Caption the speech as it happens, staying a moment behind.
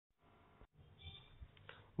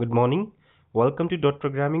Good morning. Welcome to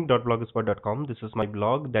 .programming.blogspot.com. This is my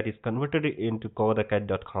blog that is converted into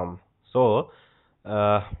codeacad.com. So,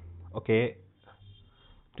 uh, okay,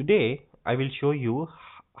 today I will show you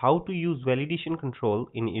how to use validation control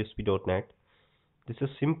in ASP.NET. This is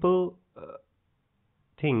a simple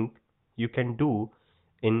thing you can do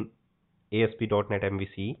in ASP.NET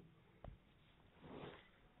MVC.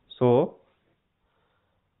 So,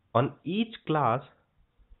 on each class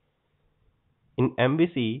in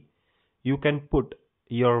MVC, you can put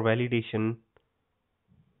your validation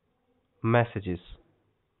messages.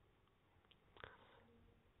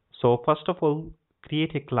 So first of all,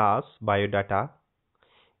 create a class biodata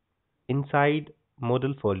inside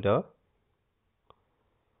model folder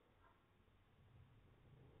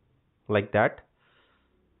like that.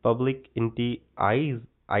 Public int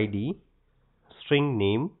id, string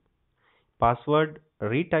name, password,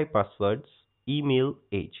 retype passwords, email,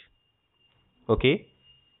 age. Okay,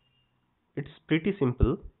 it's pretty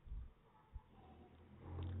simple.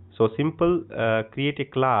 So simple, create a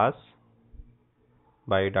class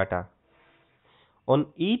biodata. On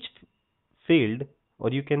each field,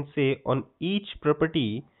 or you can say on each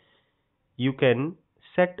property, you can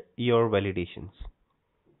set your validations.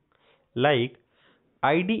 Like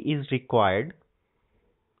ID is required,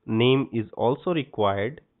 name is also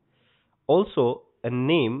required, also a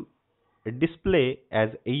name display as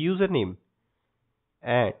a username,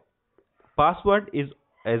 and password is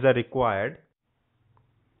as a required,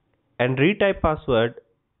 and retype password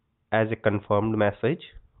as a confirmed message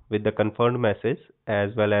with the confirmed message as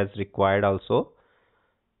well as required also,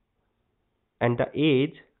 and the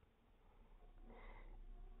age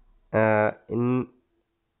in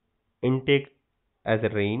intake as a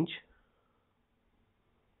range.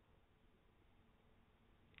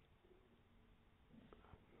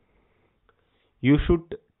 You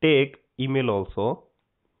should take email also.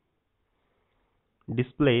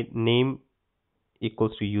 Display name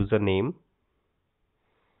equals to username,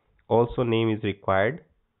 also name is required.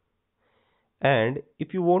 And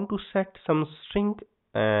if you want to set some string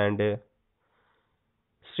and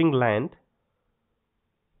string length,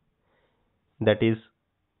 that is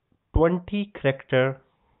 20 character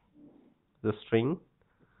the string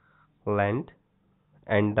length,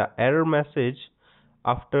 and the error message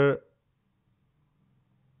after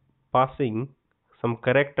passing some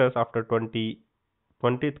characters after 20th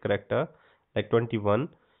character like 21,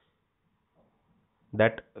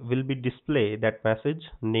 that will be display that message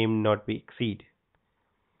name not be exceed.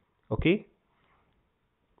 Okay,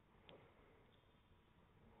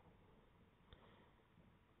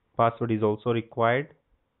 password is also required,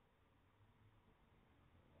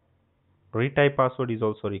 retype password is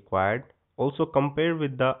also required. Also compare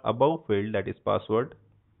with the above field, that is password.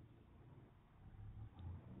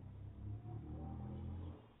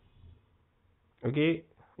 Okay,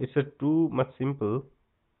 it's a too much simple.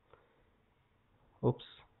 Oops.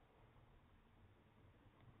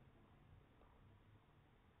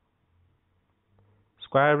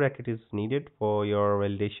 Square bracket is needed for your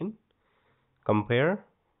validation. Compare,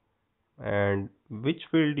 and which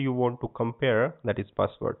field you want to compare, that is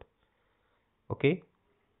password. Okay,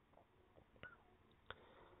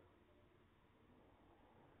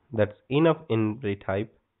 that's enough in retype.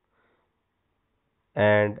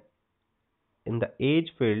 And in the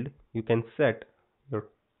age field, you can set your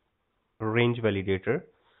range validator.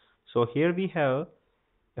 So here we have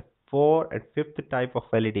a 4th and 5th type of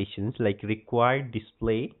validations like required,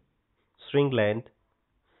 display, string length,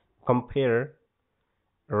 compare,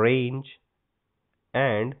 range,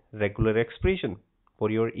 and regular expression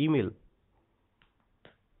for your email.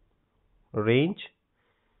 Range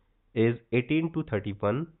is 18 to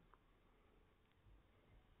 31,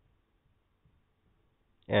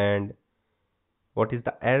 and what is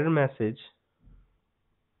the error message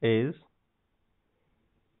is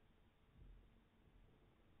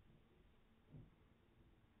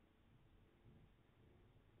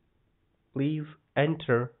please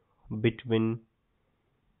enter between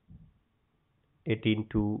 18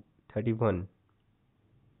 to 31.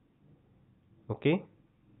 Okay,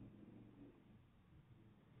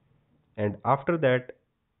 and after that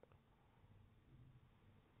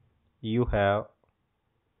you have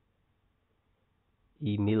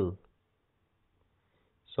email.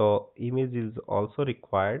 So email is also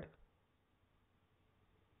required.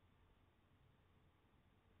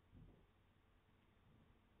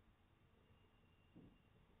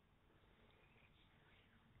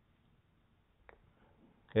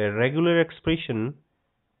 A regular expression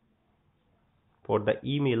for the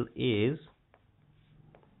email is,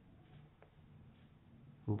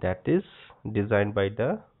 that is designed by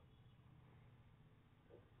the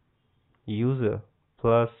user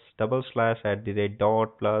plus double slash at the rate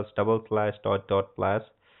dot plus double slash dot plus.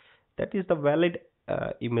 That is the valid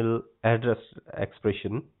email address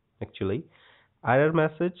expression actually. Error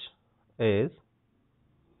message is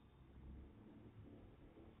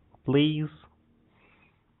please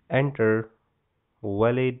enter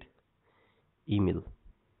valid email.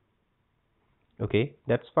 Okay,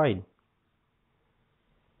 that's fine.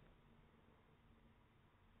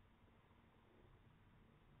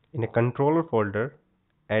 In a controller folder,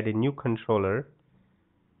 add a new controller,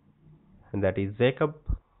 and that is Jacob.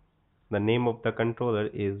 The name of the controller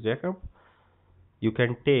is Jacob. You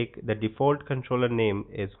can take the default controller name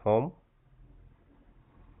is home,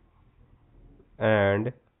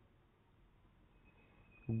 and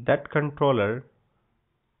that controller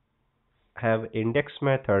have index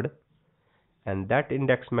method, and that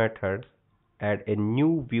index method add a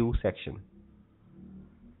new view section.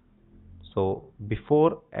 So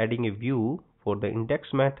before adding a view for the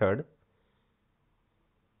index method,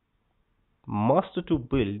 must to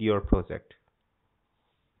build your project.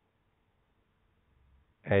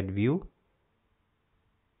 Add view,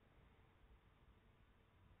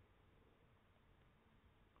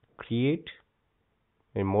 create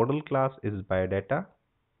a model class is biodata,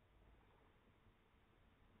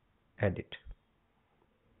 edit.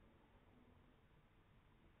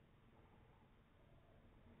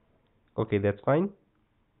 Okay, that's fine.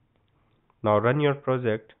 Now run your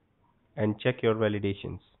project and check your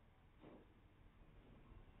validations.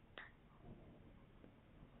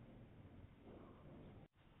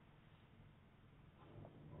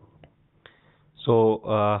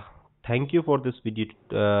 So thank you for this video,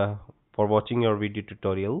 for watching your video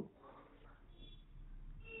tutorial,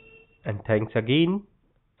 and thanks again.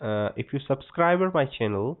 If you subscribe to my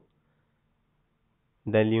channel,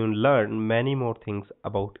 then you'll learn many more things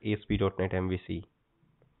about ASP.NET MVC.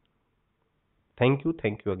 Thank you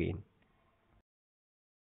again.